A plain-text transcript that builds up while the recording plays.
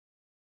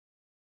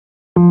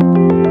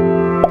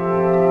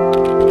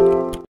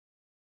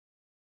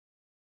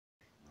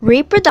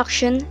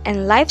Reproduction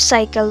and life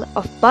cycle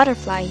of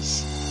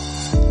butterflies.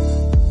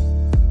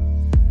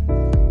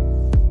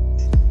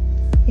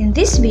 In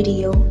this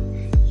video,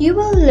 you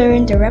will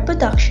learn the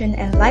reproduction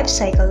and life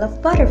cycle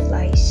of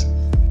butterflies.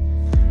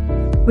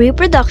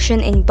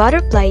 Reproduction in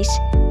butterflies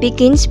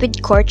begins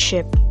with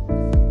courtship,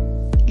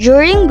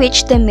 during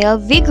which the male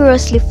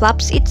vigorously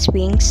flaps its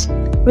wings,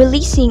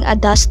 releasing a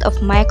dust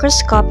of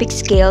microscopic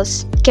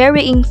scales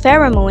carrying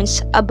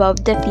pheromones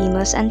above the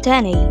female's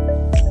antennae.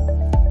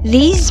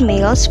 These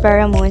male's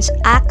pheromones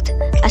act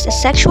as a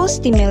sexual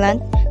stimulant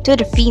to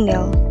the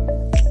female.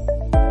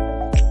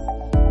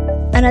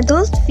 An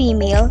adult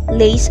female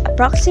lays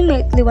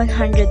approximately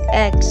 100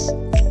 eggs.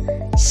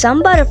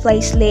 Some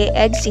butterflies lay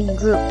eggs in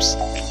groups,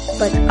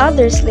 but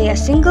others lay a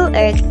single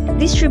egg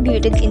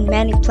distributed in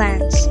many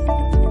plants.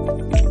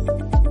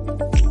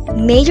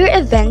 Major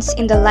events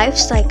in the life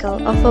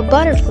cycle of a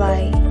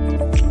butterfly.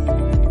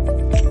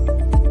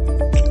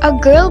 A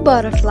girl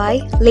butterfly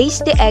lays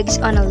the eggs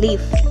on a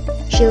leaf.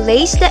 She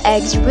lays the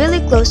eggs really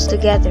close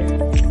together.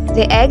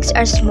 The eggs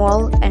are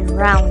small and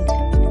round,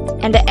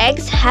 and the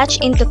eggs hatch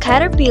into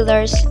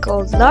caterpillars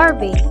called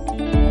larvae.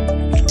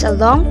 It's a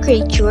long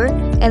creature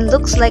and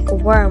looks like a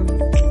worm.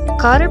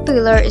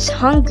 Caterpillar is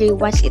hungry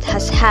once it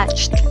has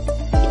hatched.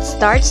 It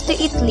starts to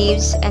eat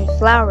leaves and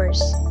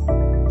flowers.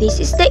 This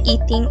is the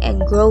eating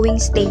and growing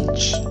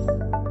stage.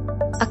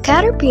 A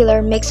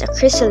caterpillar makes a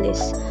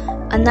chrysalis.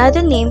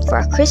 Another name for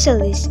a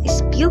chrysalis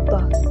is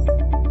pupa.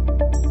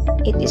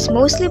 It is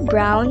mostly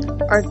brown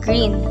or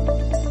green.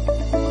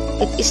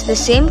 It is the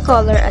same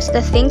color as the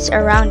things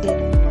around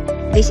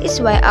it. This is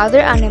why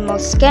other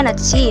animals cannot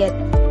see it.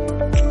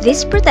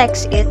 This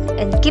protects it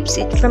and keeps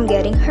it from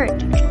getting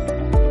hurt.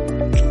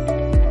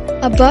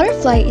 A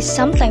butterfly is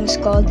sometimes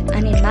called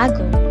an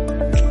imago.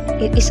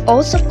 It is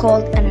also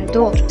called an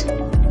adult.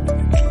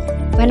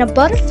 When a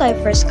butterfly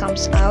first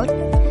comes out,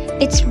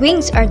 its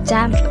wings are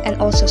damp and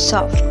also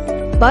soft.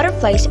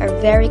 Butterflies are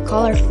very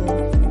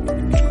colorful.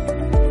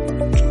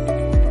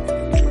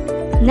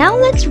 Now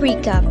let's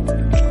recap.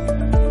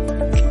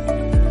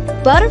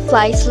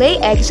 Butterflies lay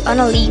eggs on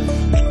a leaf,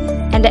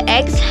 and the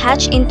eggs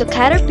hatch into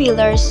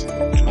caterpillars,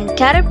 and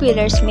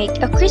caterpillars make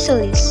a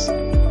chrysalis.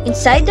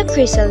 Inside the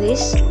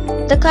chrysalis,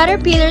 the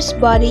caterpillar's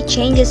body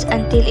changes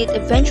until it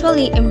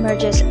eventually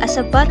emerges as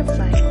a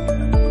butterfly.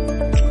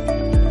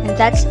 And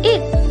that's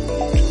it!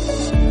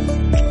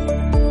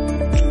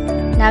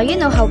 Now you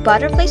know how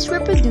butterflies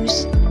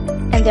reproduce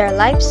and their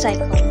life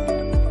cycle.